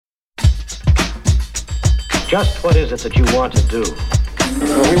Just what is it that you want to do?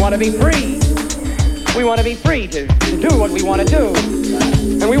 Well, we want to be free. We want to be free to do what we want to do.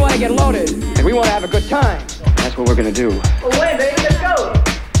 And we want to get loaded. And we want to have a good time. That's what we're going to do. Well, wait, baby, let's go.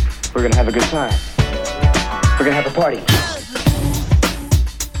 We're going to have a good time. We're going to have a party.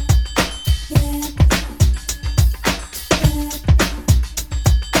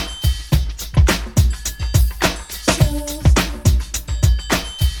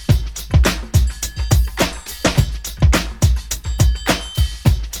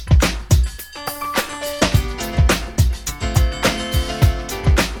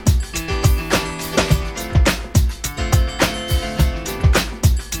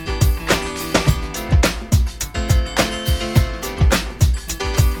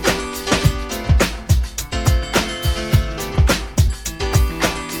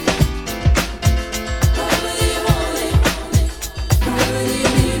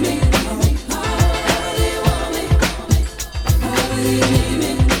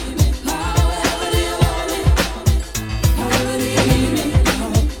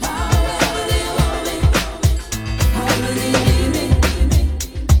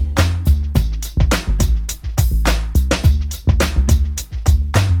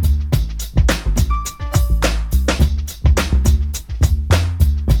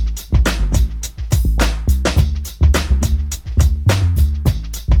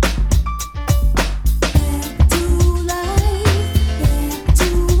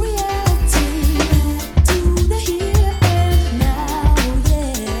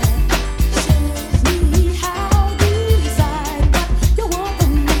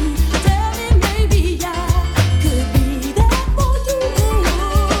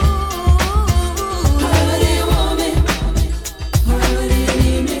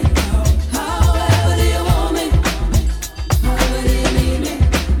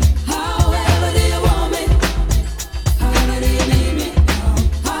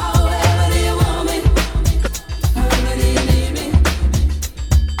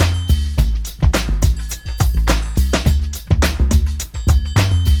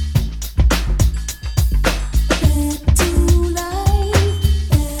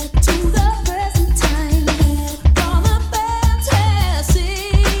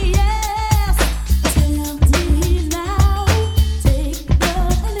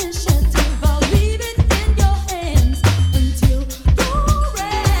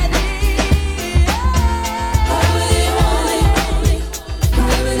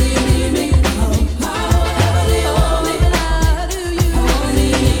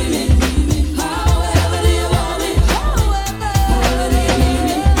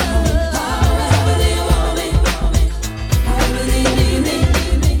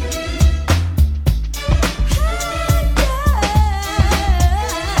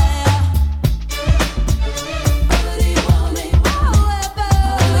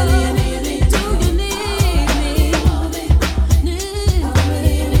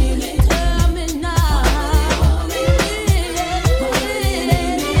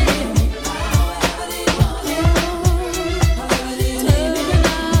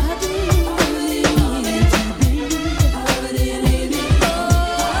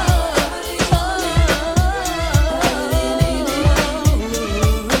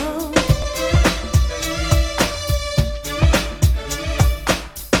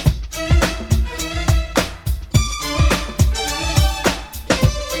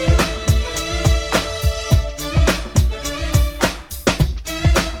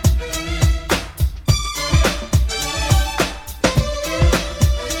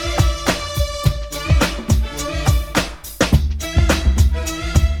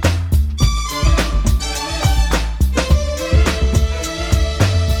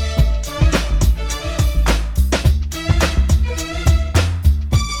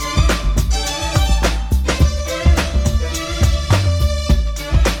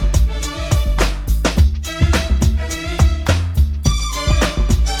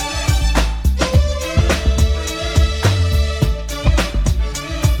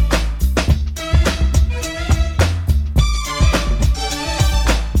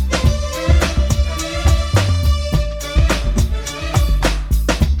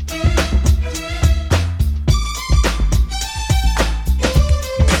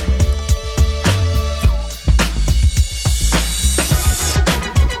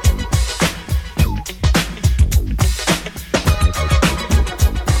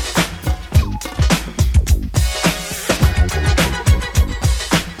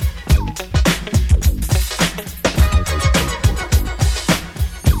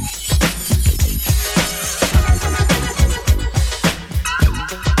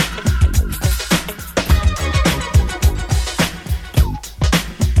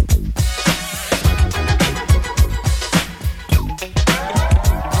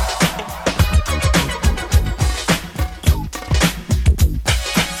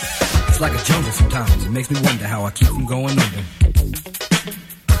 like a jungle sometimes, it makes me wonder how I keep from going under.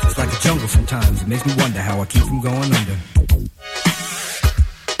 It's like a jungle sometimes, it makes me wonder how I keep from going under.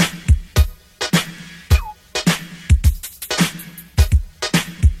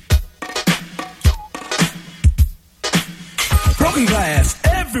 Broken glass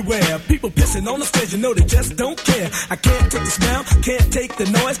everywhere, people pissing on the stage, you know they just don't care. I can't take the smell, can't take the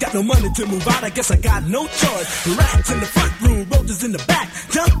noise, got no money to move out, I guess I got no choice. Rats in the front room, roaches in the back,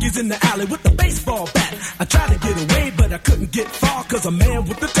 junkies in the alley with the baseball bat. I tried to get away, but I couldn't get far, cause a man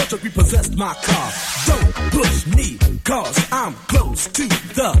with the touch truck repossessed my car. Don't push me, cause I'm close to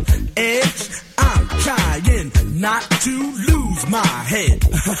the edge. I'm trying not to lose my head.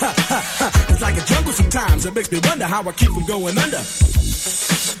 It's like a jungle sometimes, it makes me wonder how I keep from going under.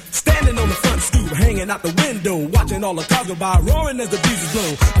 Standing on the front stoop, hanging out the window, watching all the cars go by, roaring as the breezes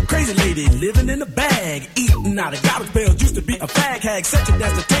blow. A crazy lady living in a bag, eating out of garbage pails, used to be a fag hag, such a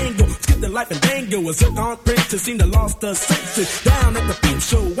dance to tango, skipped the life and dango. A zircon princess seemed to lost her senses. Down at the peep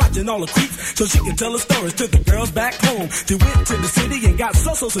show, watching all the creeps, so she can tell her stories to the girls back home. She went to the city and got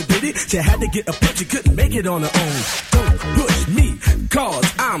so did it. She had to get a pimp, she couldn't make it on her own. Don't push me,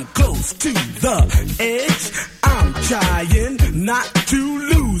 cause I'm close to the edge. I'm trying not to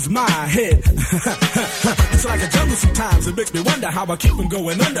lose my head. It's like a jungle sometimes, it makes me wonder how I keep from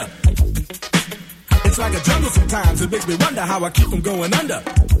going under. It's like a jungle sometimes, it makes me wonder how I keep from going under.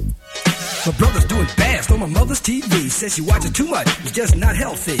 My brother's doing fast on my mother's TV. Says she watches too much, it's just not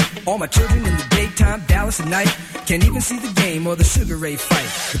healthy. All my children in the daytime, Dallas at night. Can't even see the game or the Sugar Ray fight.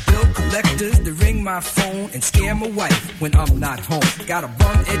 The bill collectors, they ring my phone and scare my wife when I'm not home. Got a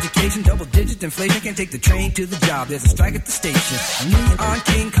bum education, double-digit inflation. Can't take the train to the job, there's a strike at the station. Neon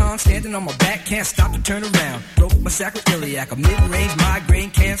King Kong standing on my back, can't stop to turn around. Broke my sacroiliac, a mid-range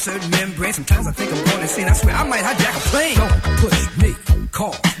migraine, cancer membrane. Sometimes I think I'm going insane, I swear I might hijack a plane. Don't push me,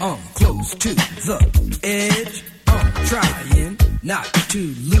 call, close to the edge. I'm trying not to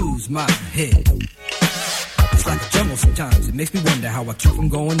lose my head. It's like a jungle sometimes, it makes me wonder how I keep from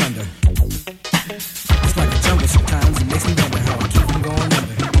going under. It's like a jungle sometimes, it makes me wonder how I keep from going under.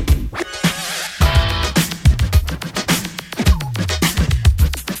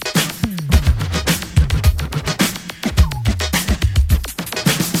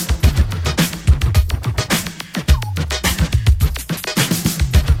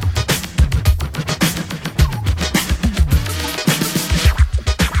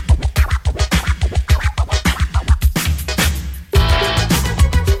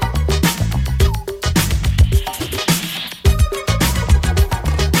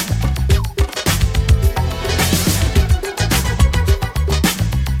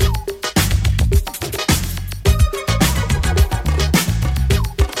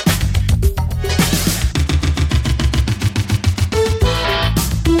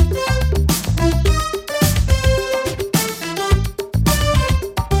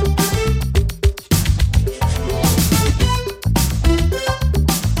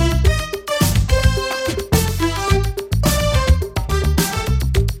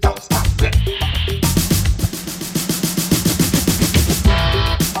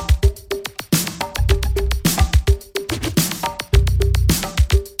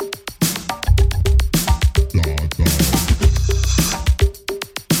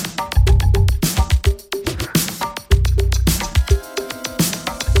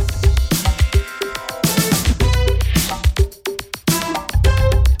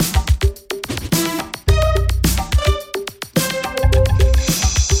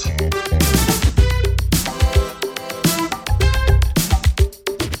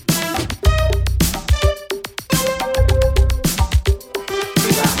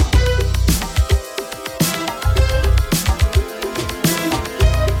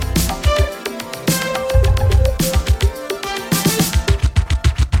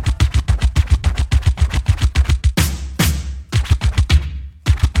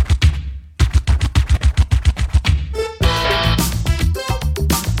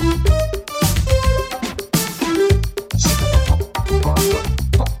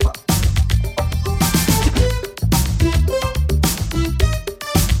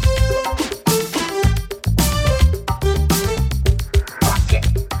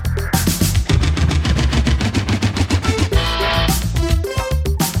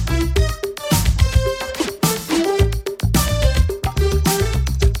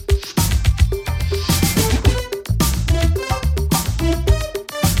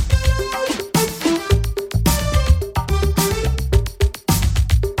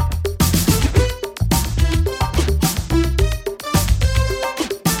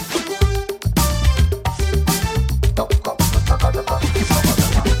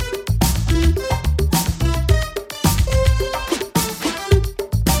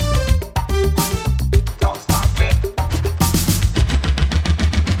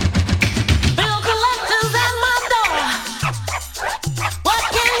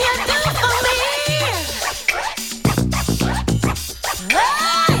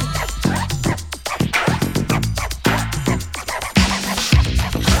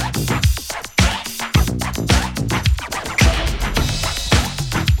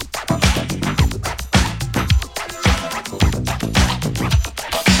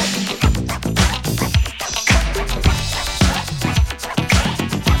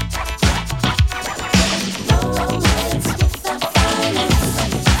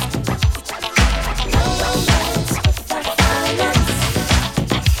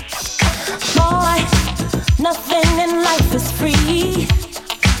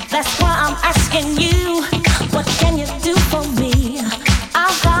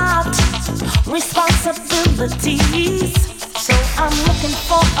 responsibilities. So I'm looking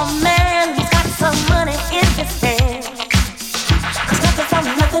for a man who's got some money in his hand. 'Cause nothing from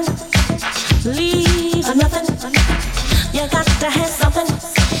nothing leaves nothing. You got to have something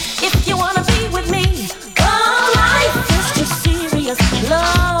if you wanna be with me. Oh, life is too serious,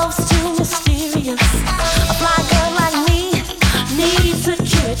 love's too mysterious. A fly girl like me needs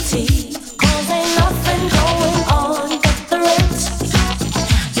security. 'Cause ain't nothing going on but the rent.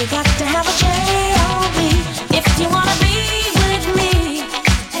 You got to have a J.O.B. if you wanna be with me.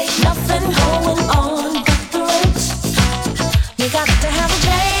 Ain't nothing going on but the rent. You got to have a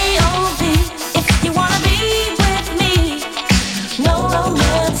J.O.B. if you wanna be with me. No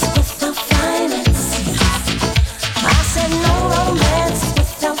romance without finance. I said no romance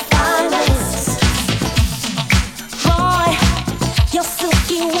without finance. Boy, your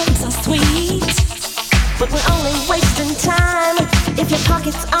silky words are sweet, but we're only wasting time if your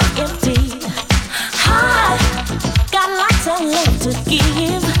pockets are empty. I got lots of love to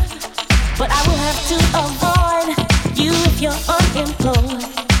give, but I will have to avoid you if you're unemployed.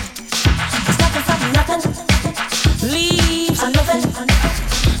 'Cause nothing from nothing leaves nothing.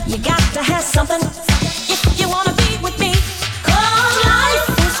 You got to have something if you wanna be with me. 'Cause life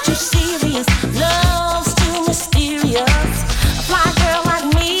is too serious, love's too mysterious. A fly girl like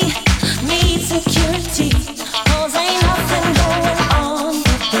me needs security. 'Cause ain't nothing going on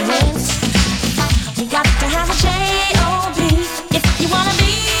but the rent. You got to have a J.O.B. if you wanna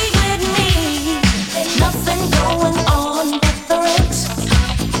be with me. Ain't nothing going on but the rent.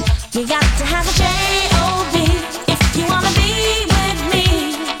 You got to have a J.O.B. if you wanna be with me.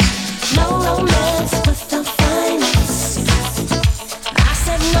 No romance without finance. I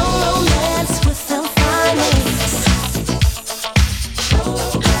said no romance without finance. No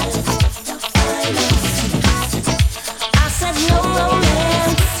romance without finance. I said no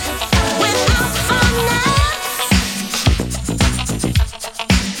romance without finance.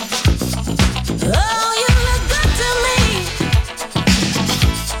 Oh, you look good to me.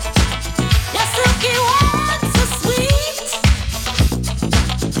 Your silky words are sweet,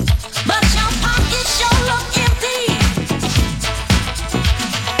 but your pockets sure look empty.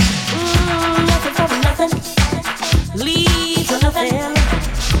 Nothing from nothing leaves nothing.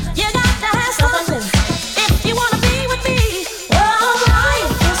 You got to have something if you wanna be with me. Oh,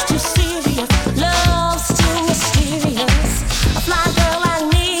 life is too serious, love's too mysterious. A fly girl like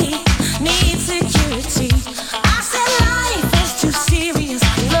me needs security. I said life is too serious,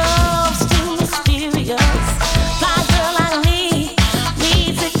 love's too mysterious. Fly girl like me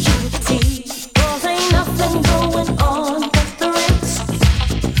needs security. 'Cause ain't nothing going on but the rent.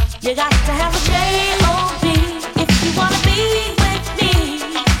 You got to have a J.O.B. if you wanna be with me.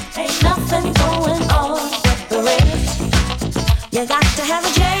 Ain't nothing going on but the rent. You got to have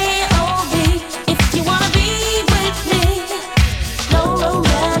a J.O.B. if you wanna be with me. No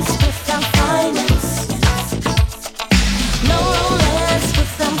romance without finance. No romance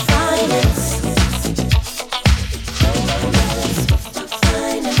without finance. No romance without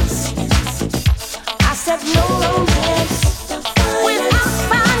finance. I said no romance without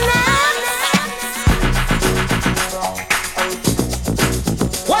finance.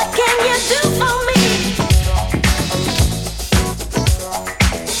 What can you do for me?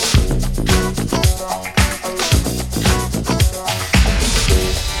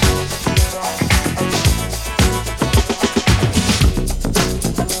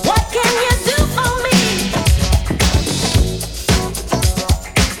 What can you do for me?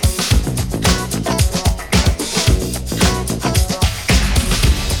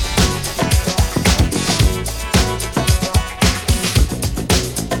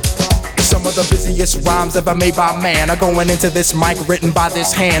 Some of the busiest rhymes ever made by man are going into this mic written by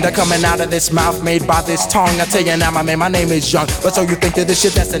this hand, are coming out of this mouth made by this tongue. I tell you now, my man, my name is Young. But so you think that this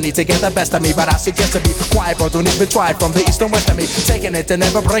your destiny to get the best of me? But I suggest to be quiet, bro. Don't even try it. From the east and west of me, taking it and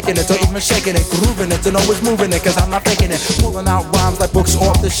never breaking it, or even shaking it, grooving it and always moving it. 'Cause I'm not faking it, pulling out rhymes like books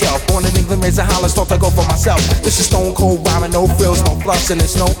off the shelf. Born in England, raised in Holland, start to go for myself. This is stone cold rhyming, no frills, no fluffs, and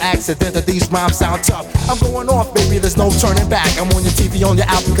it's no accident that these rhymes sound tough. I'm going off, baby. There's no turning back. I'm on your TV, on your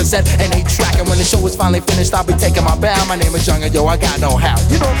album cassette, and 8-track. And when the show is finally finished, I'll be taking my bow. My name is Young, and yo, I got no how.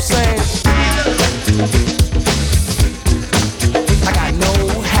 You know what I'm saying? I got no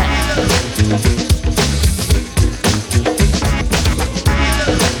how.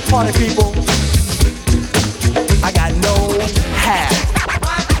 Party people, I got no how.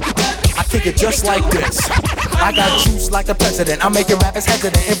 I kick it just like this. I got juice like the president. I'm making rappers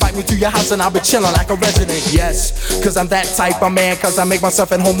hesitant. Invite me to your house and I'll be chilling like a resident. Yes, cause I'm that type of man. Cause I make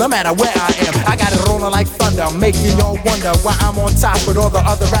myself at home no matter where I am. I got it rolling like thunder, making y'all wonder why I'm on top with all the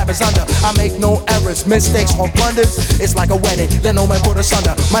other rappers under. I make no errors, mistakes or blunders. It's like a wedding, let no man put us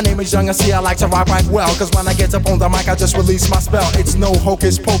under. My name is Young and see I like to rock right well. Cause when I get up on the mic I just release my spell. It's no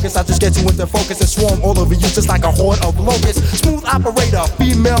hocus pocus, I just get you into focus and swarm all over you just like a horde of locusts. Smooth operator,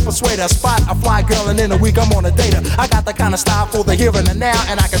 female persuader, spot a fly girl and in a week I'm on a data. I got the kind of style for the here and the now,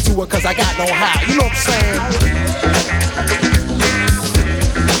 and I can do it cause I got no how. You know what I'm saying?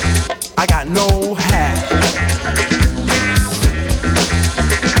 I got no how.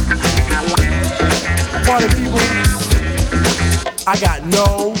 Party people, I got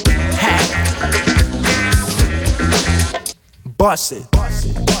no how. Bust it. Bust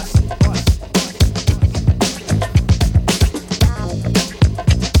it. Bust it. Bust it.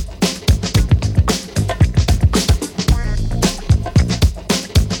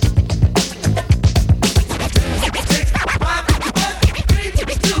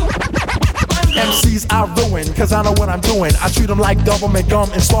 MCs I ruin, cause I know what I'm doing. I treat them like government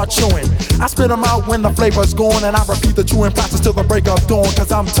gum and start chewing. I spit them out when the flavor's gone, and I repeat the chewing process till the break of dawn.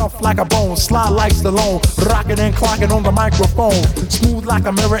 Cause I'm tough like a bone, sly like Stallone, rocking and clocking on the microphone. Smooth like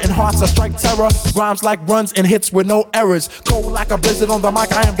a mirror and hearts that strike terror. Rhymes like runs and hits with no errors. Cold like a blizzard on the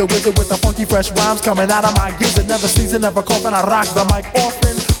mic, I am the wizard with the funky fresh rhymes coming out of my gizzard. Never season, never coughing, I rock the mic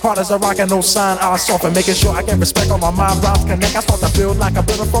often. Hard as a rock and no sign, I soften. Making sure I get respect on my mind, rhymes connect. I start to build like a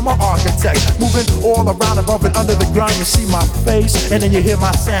builder from an architect. Moving all around above and under the ground. You see my face and then you hear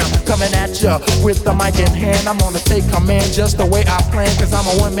my sound coming at ya with the mic in hand. I'm gonna take command just the way I plan. Cause I'm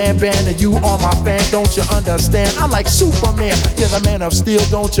a one-man band and you are my fan. Don't you understand? I'm like Superman. You're the man of steel.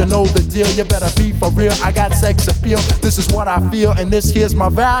 Don't you know the deal? You better be for real. I got sex appeal. This is what I feel and this here's my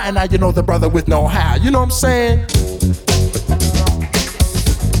vow. And now you know the brother with no how. You know what I'm saying?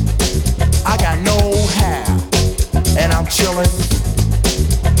 I got no how, and I'm chillin',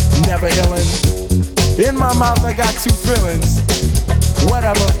 never illin'. In my mouth I got two feelings.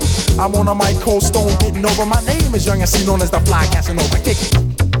 Whatever, I'm on a mic, cold stone, hitting over. My name is Young and C, known as the Fly Casanova. Kick it.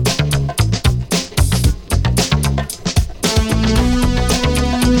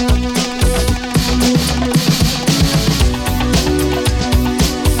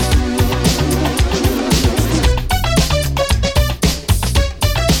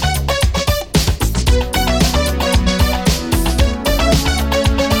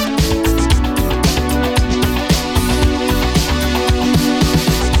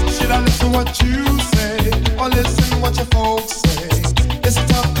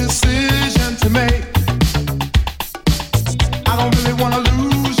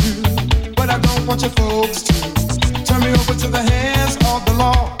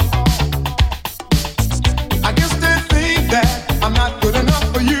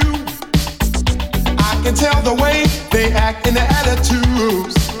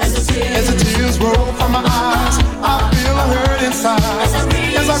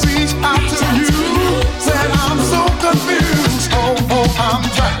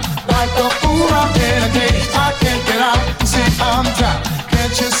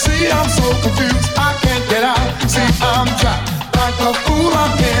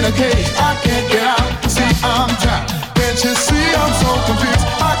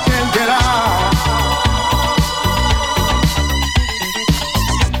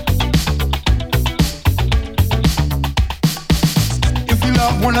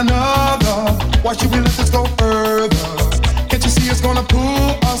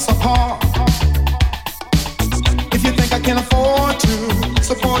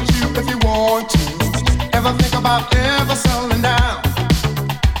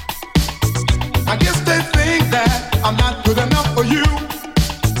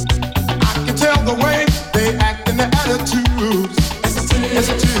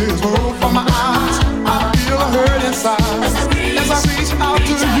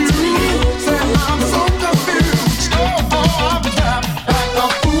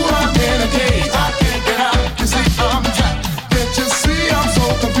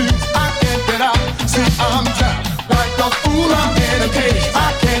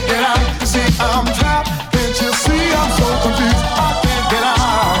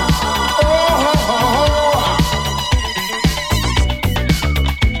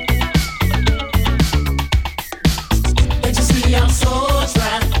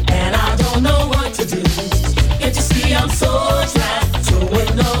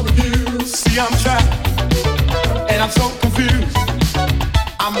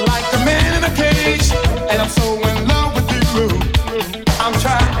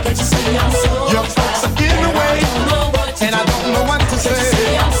 Your folks are in the way.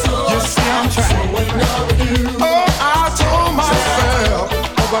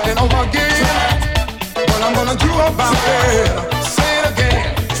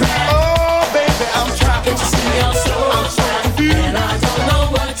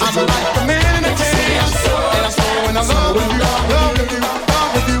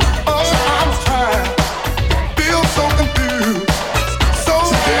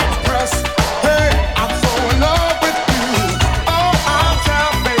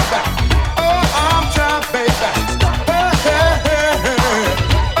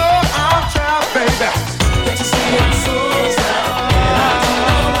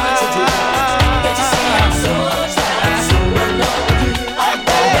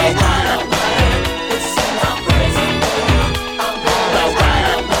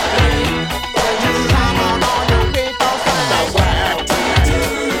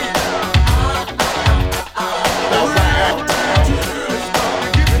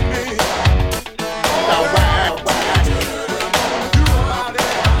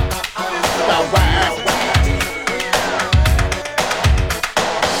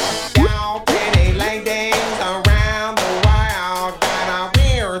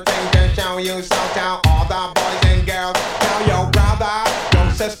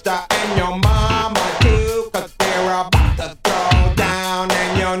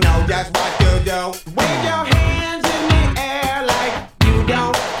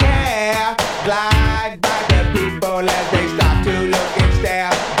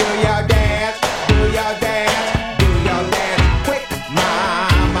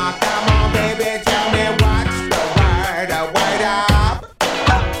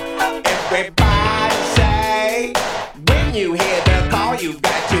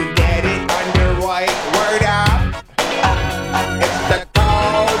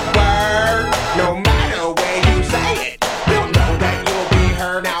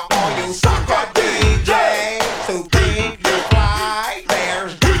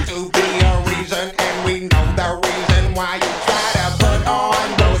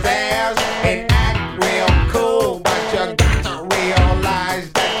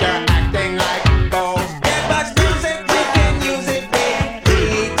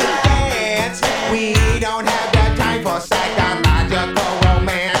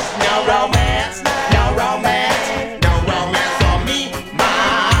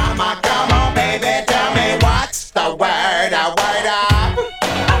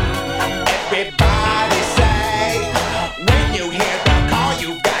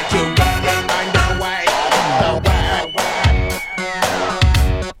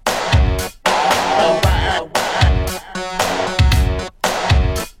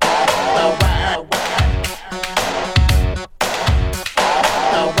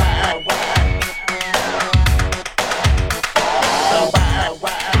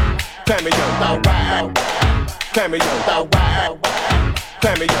 Cameo the wow,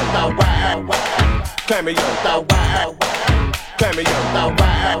 cameo the wow, cameo the wow, cameo the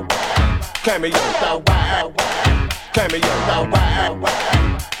wow, cameo the wow, cameo the wow,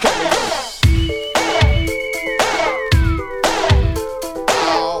 cameo.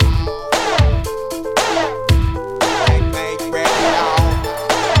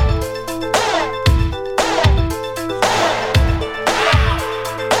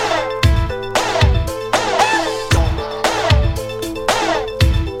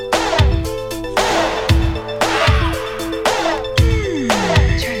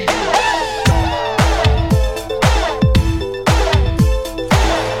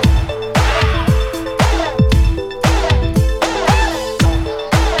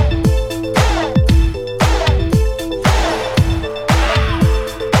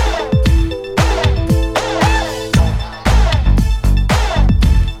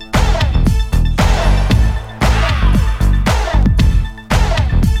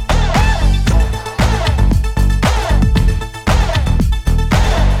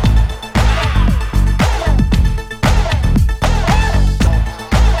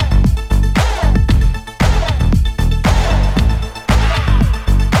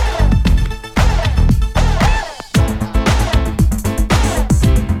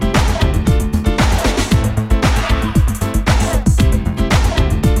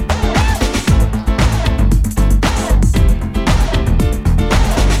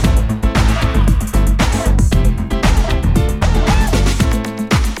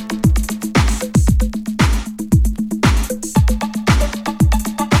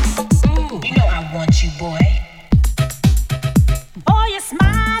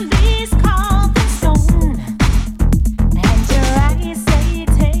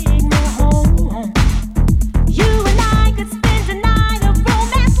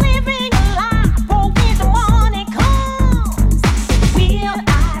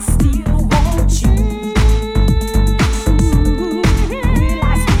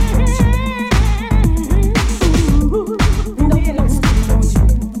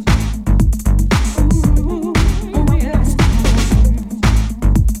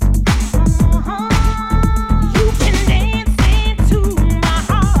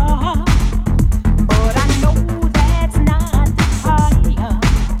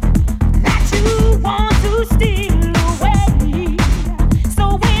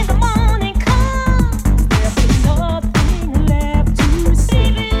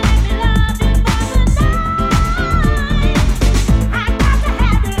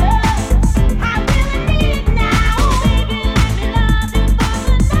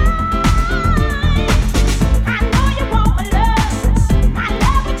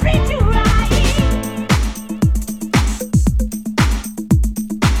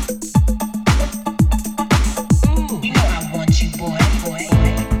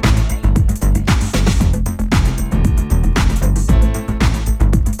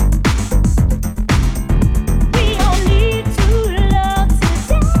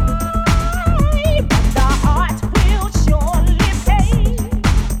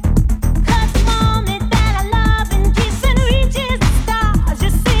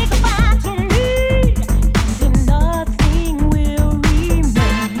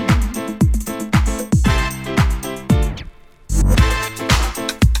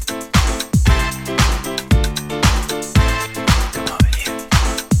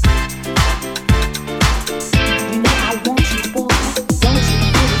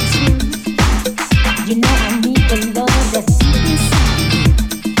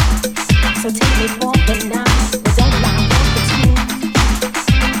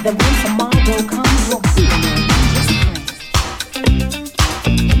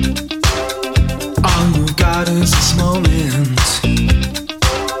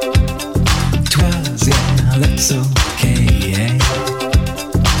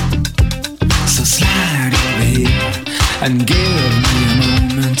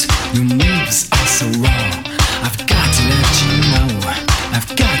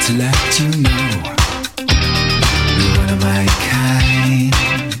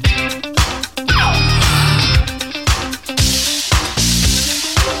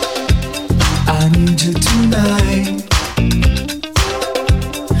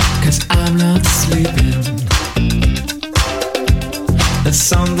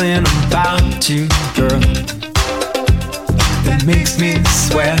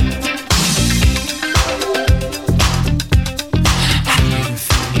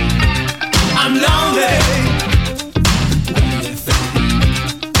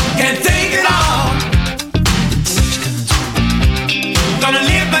 Gonna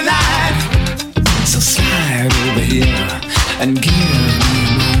live my life, so slide away.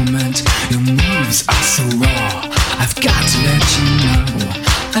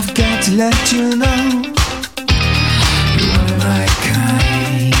 let you know you are my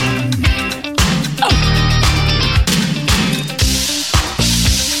kind.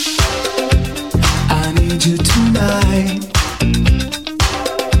 I need you tonight,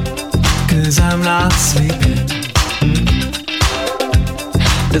 'cause I'm not sleeping.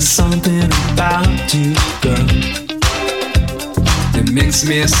 There's something about you, girl, that makes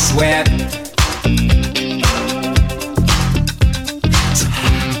me sweat.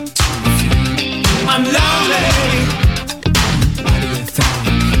 I'm lonely. What do you think?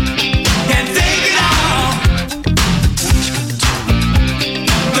 Can't take it all.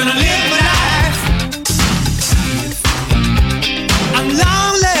 Gonna live my life. I'm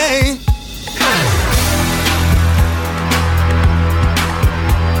lonely.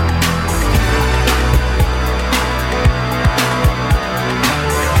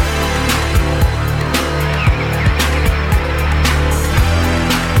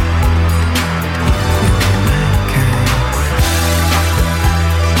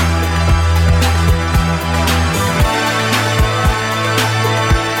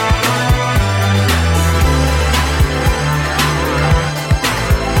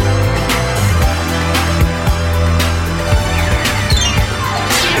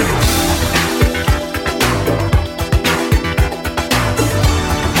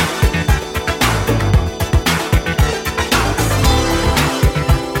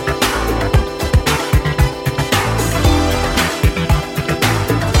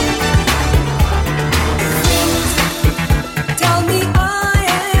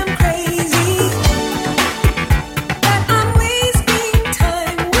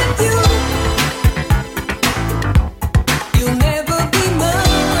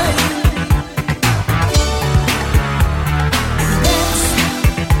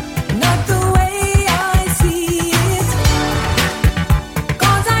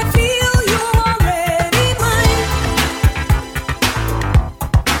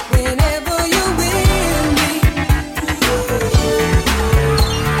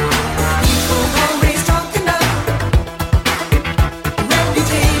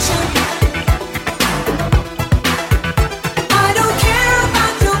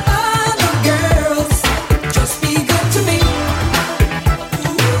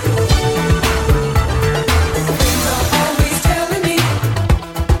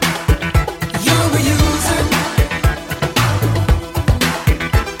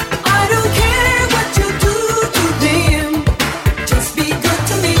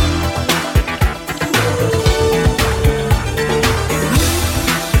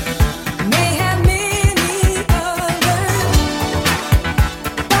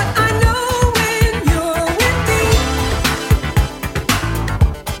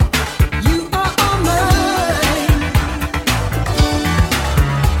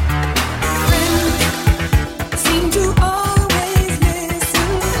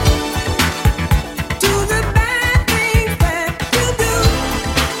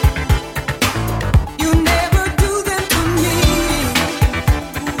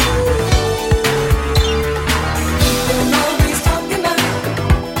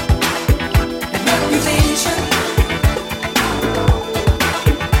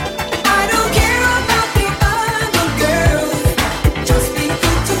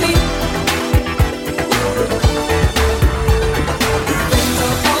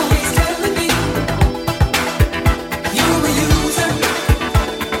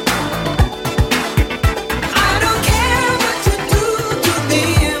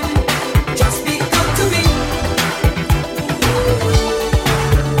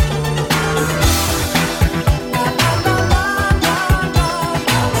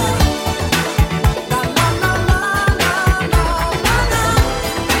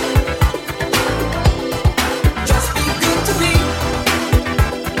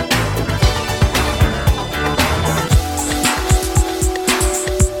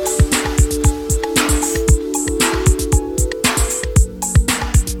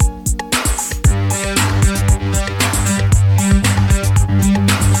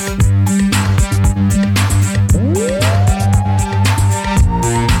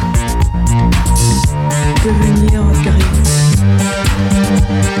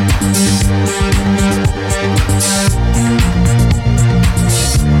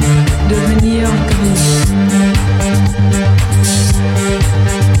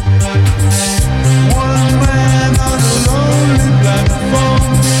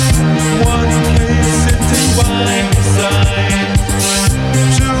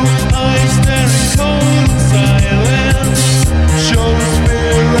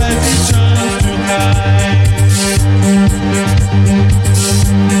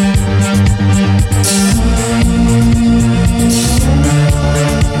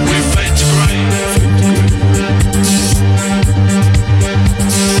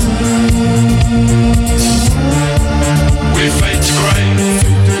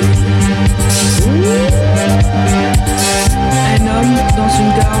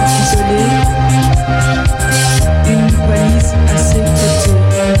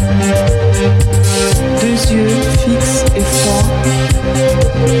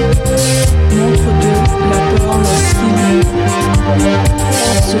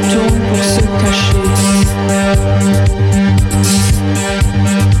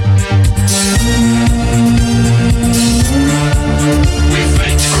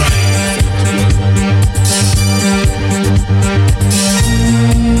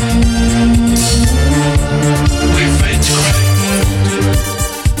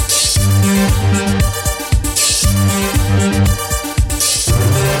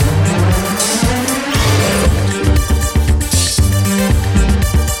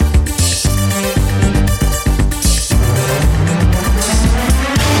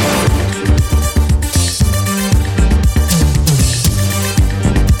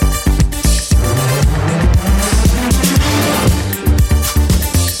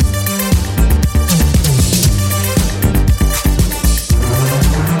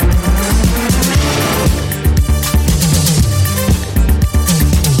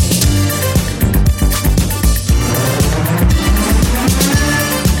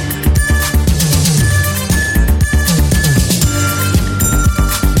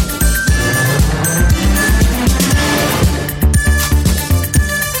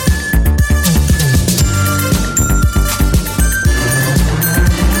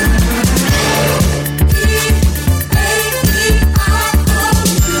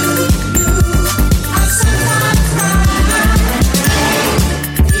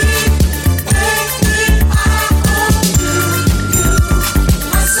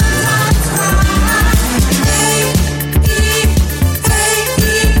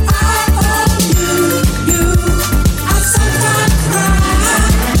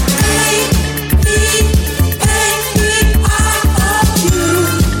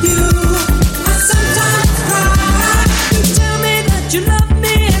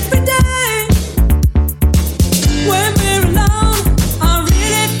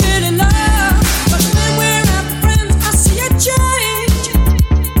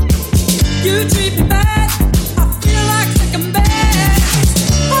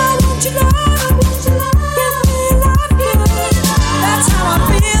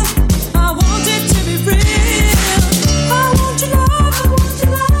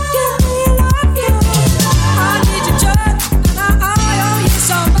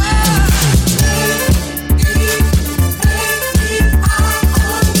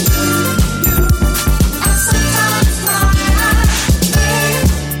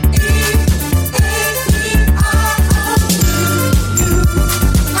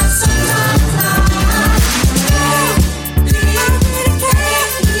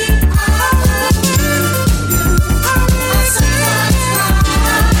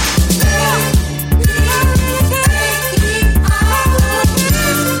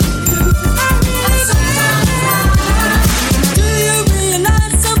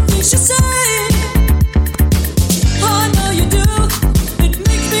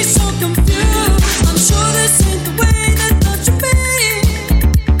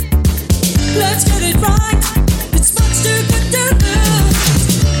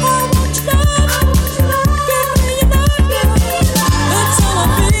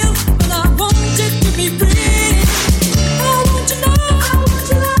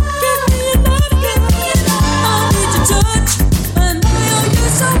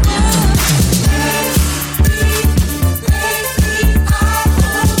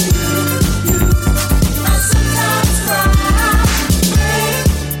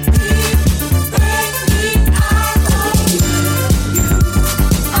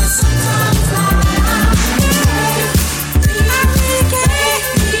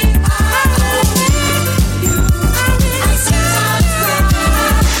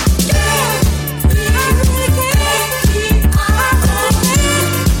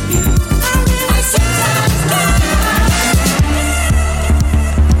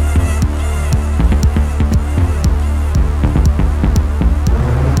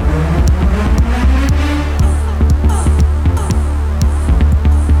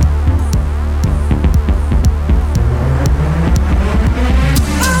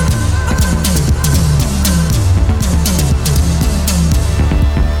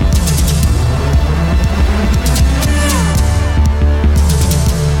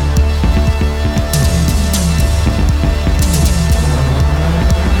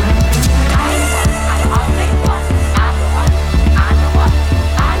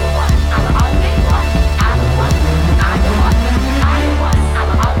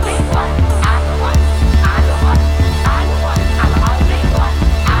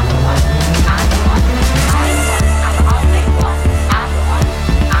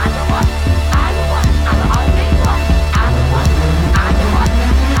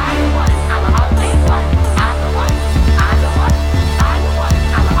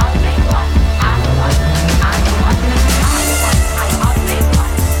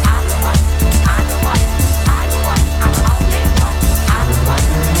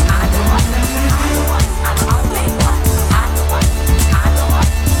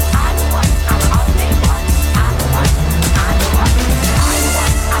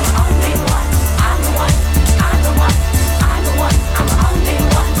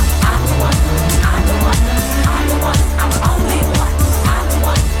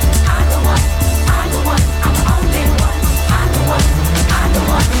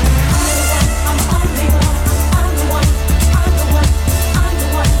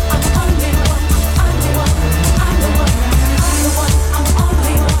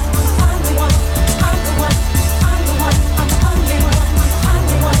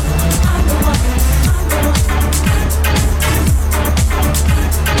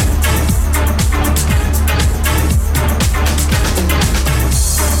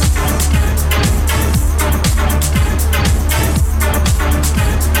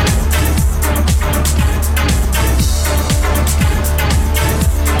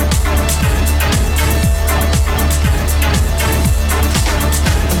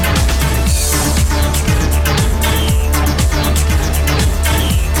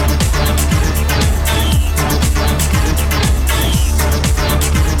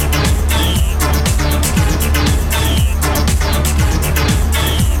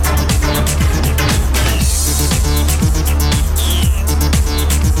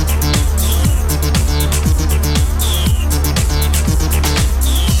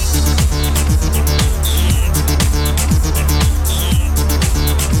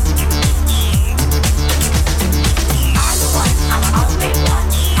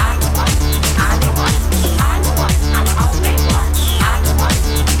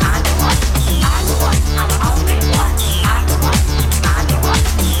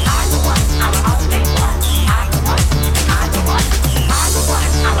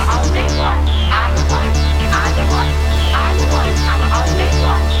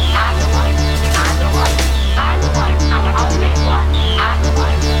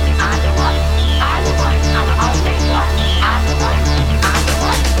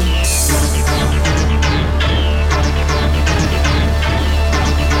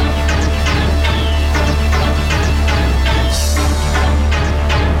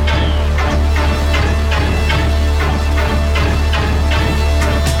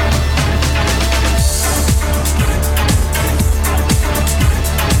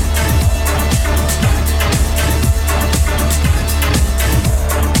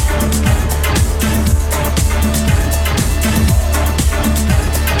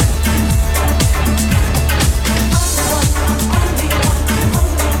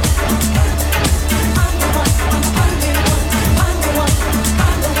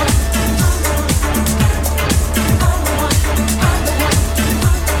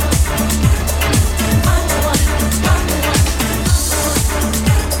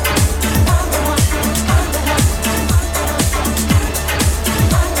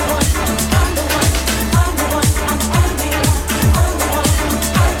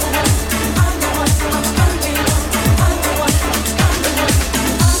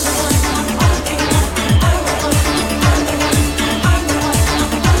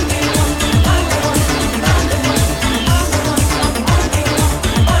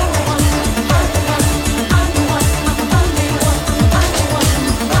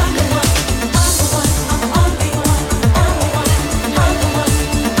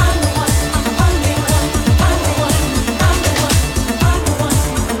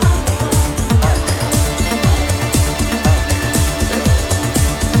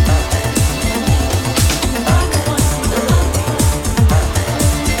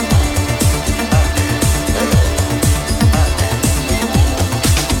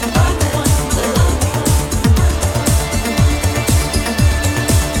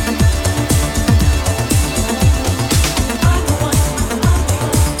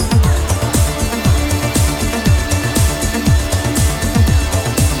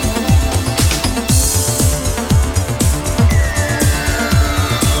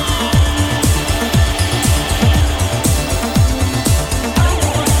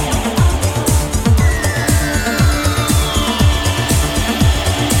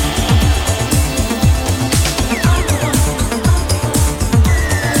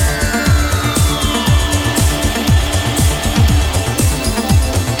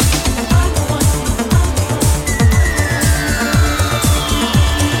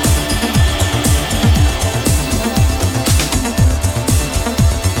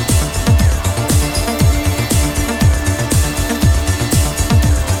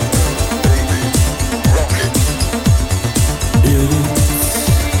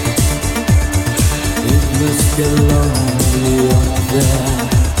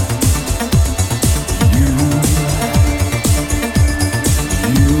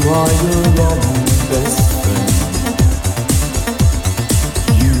 are your own best friend.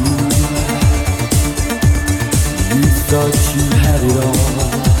 You thought you had it all.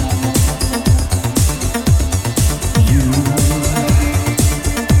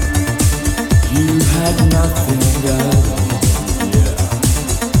 You had nothing at all.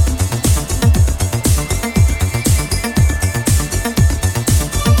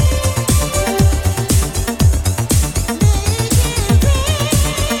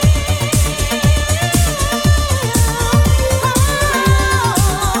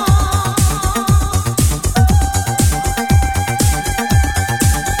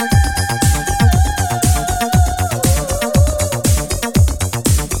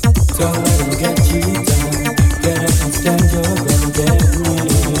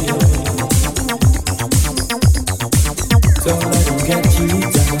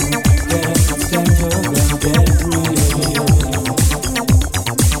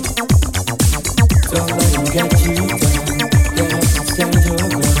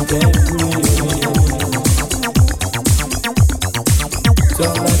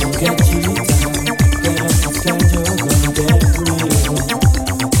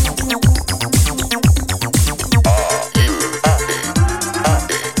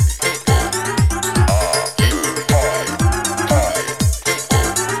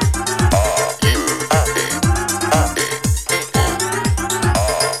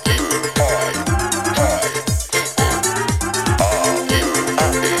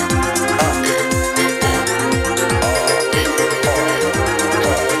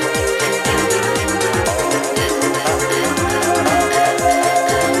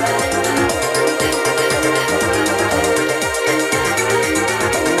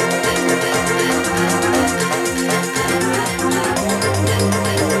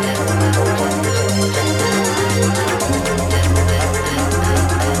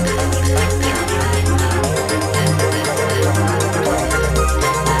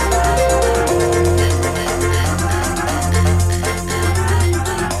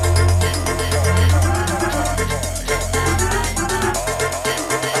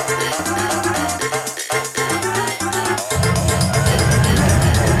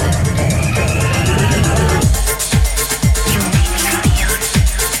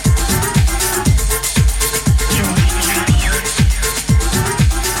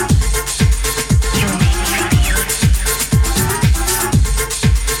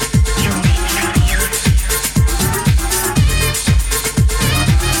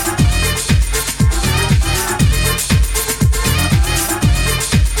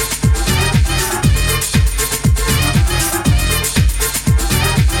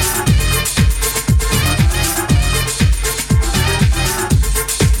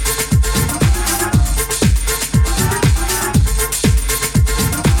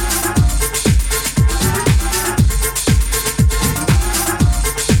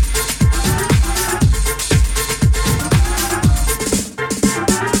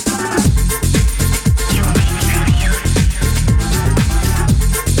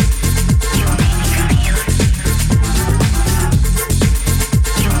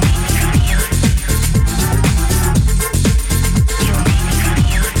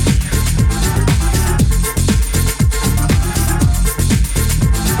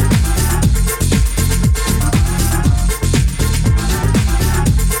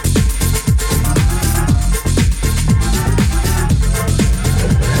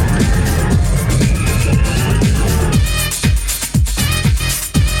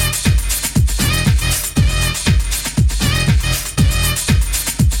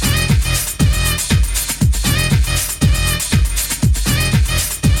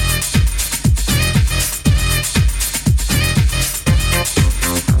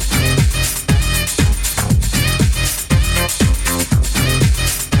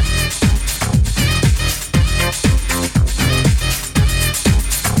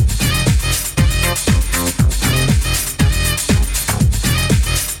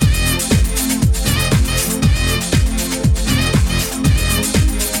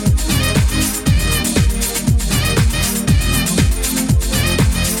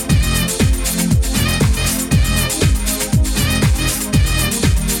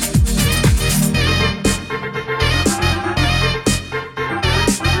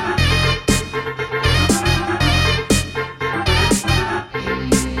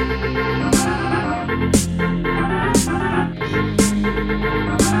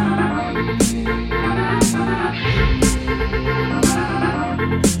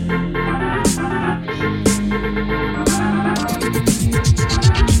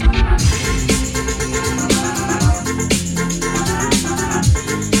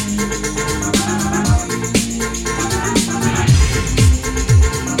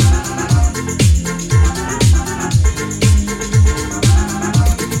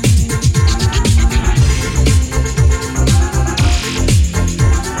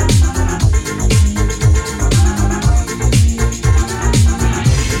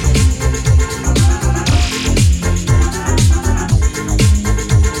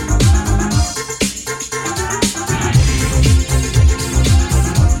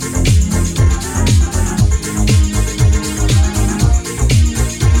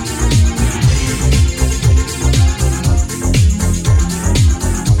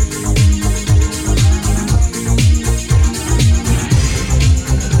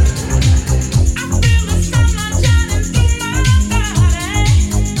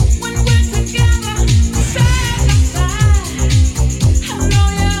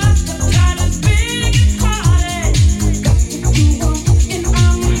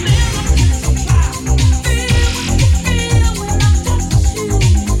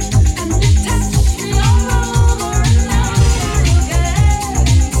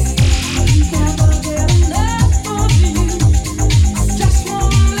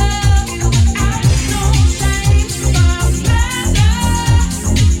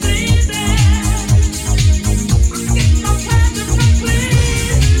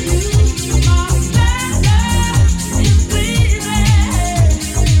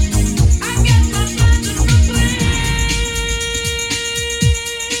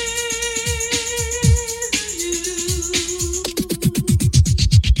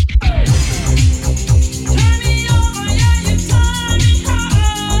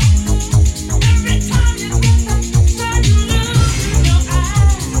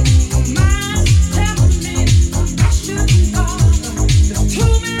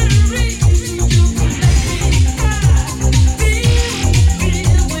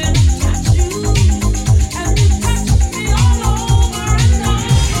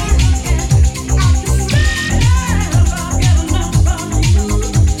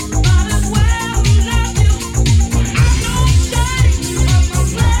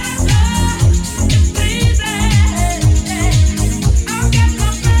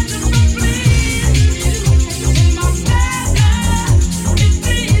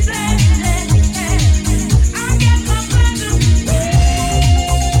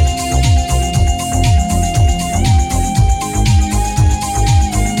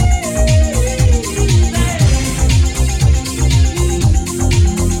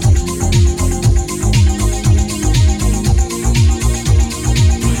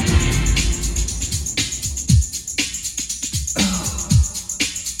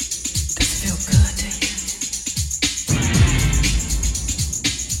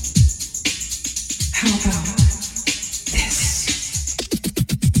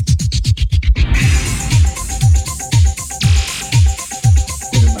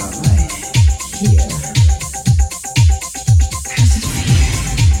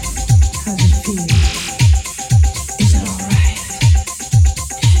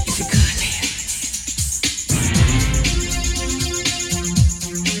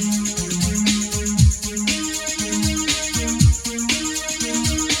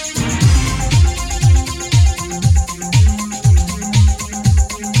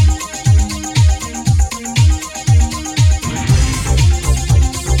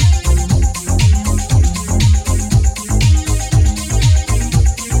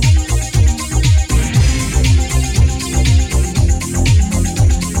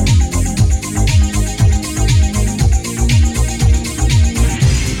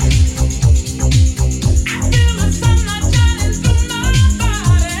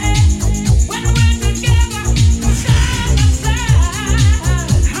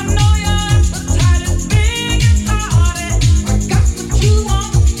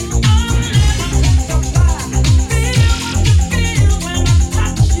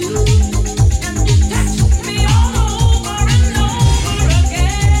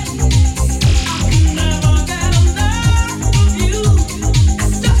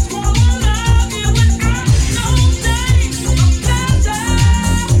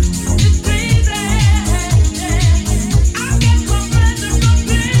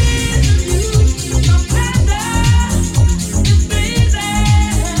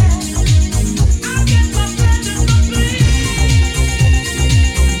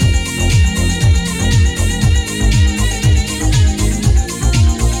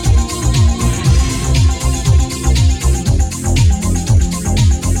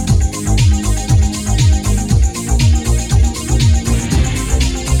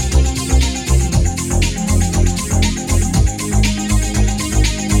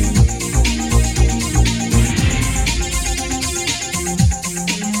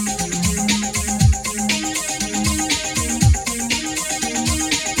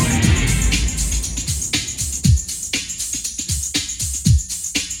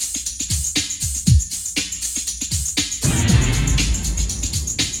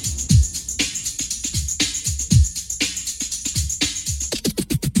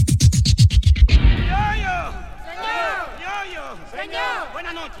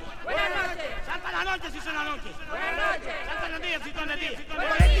 Buenas noches. Buenas noches. Salta la noche si son la noche. Buenas noches. Salta los días si son de día.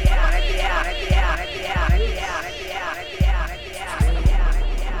 Buenos días.